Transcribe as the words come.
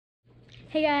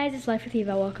Hey guys, it's Life with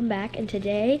Eva. Welcome back, and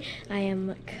today I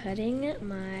am cutting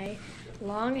my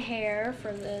long hair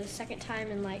for the second time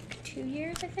in like 2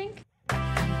 years, I think.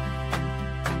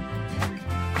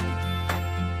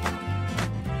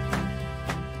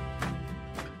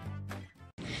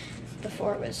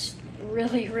 Before it was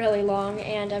really long,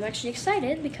 and I'm actually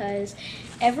excited because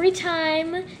every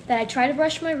time that I try to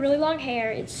brush my really long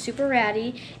hair, it's super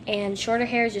ratty, and shorter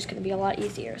hair is just going to be a lot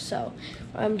easier. So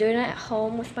I'm doing it at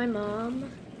home with my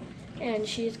mom, and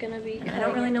she's going to be I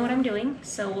don't really know what I'm doing,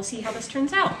 so we'll see how this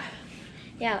turns out.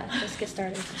 Yeah, let's get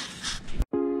started.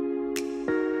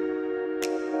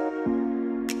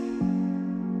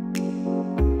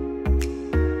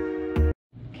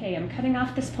 Okay, I'm cutting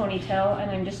off this ponytail,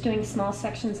 and I'm just doing small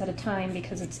sections at a time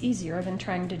because it's easier than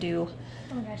trying to do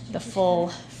the full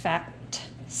fat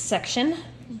section.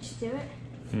 Did you do it?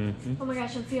 Mm-hmm. Oh my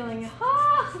gosh, I'm feeling it.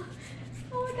 Oh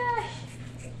my gosh.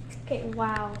 Okay,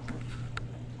 wow.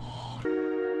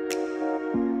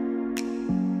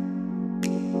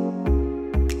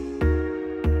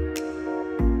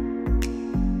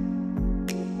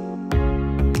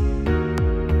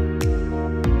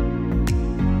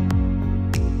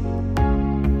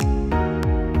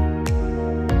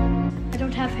 I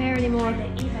don't have hair anymore.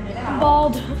 I'm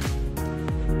bald.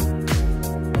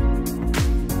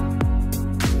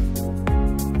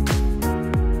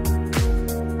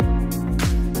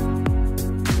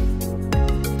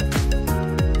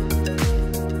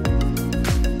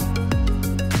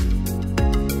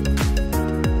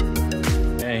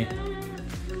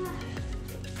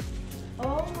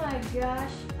 Oh my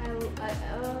gosh,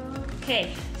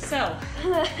 Okay, so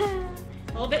a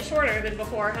little bit shorter than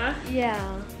before, huh?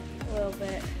 yeah, a little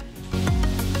bit.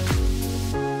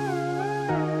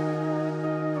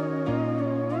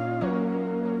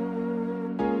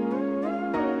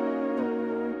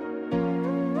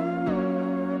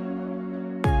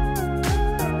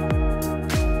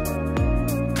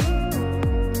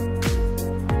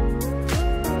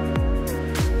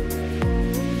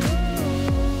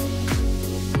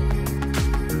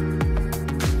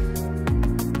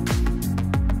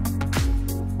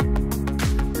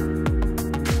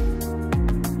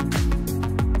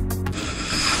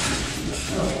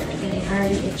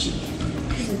 Already itchy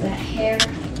because of that hair.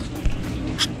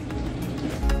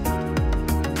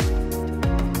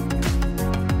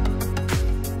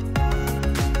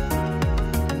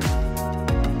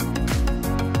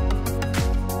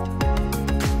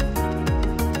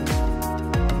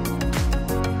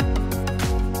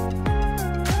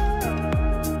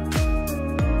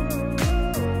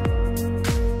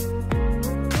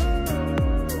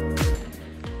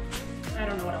 I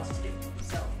don't know what else to do,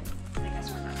 so I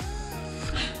guess we're done.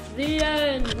 The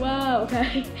end. Wow.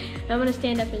 Okay. I'm gonna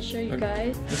stand up and show you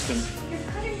guys. Listen. You're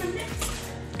cutting the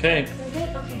mix. Okay.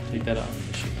 Okay. Take that off.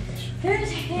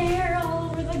 There's hair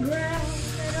all over the ground.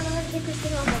 I don't know how to take this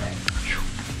thing off of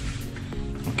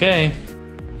it. Okay.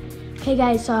 Hey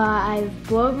guys, so I've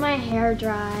blown my hair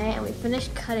dry and we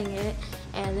finished cutting it,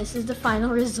 and this is the final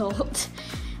result.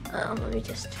 Let me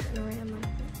just turn around like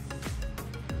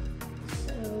this.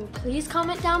 So please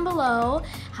comment down below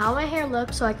how my hair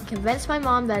looks so I can convince my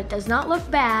mom that it does not look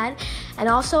bad. And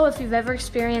also if you've ever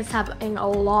experienced having a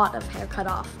lot of hair cut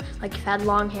off, like you've had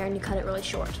long hair and you cut it really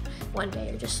short. One day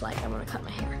you're just like, I want to cut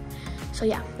my hair. So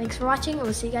yeah, thanks for watching, and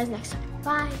we'll see you guys next time.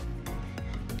 Bye.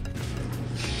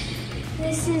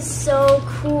 This is so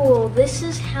cool. This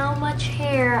is how much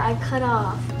hair I cut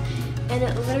off. And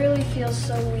it literally feels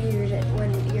so weird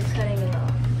when you're cutting it off.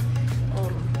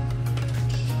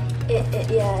 It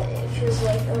feels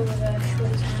like, oh my gosh,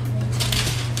 what is happening to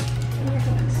me?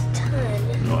 It's a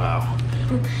ton. Wow.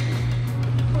 Oh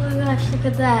my gosh, look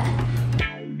at that.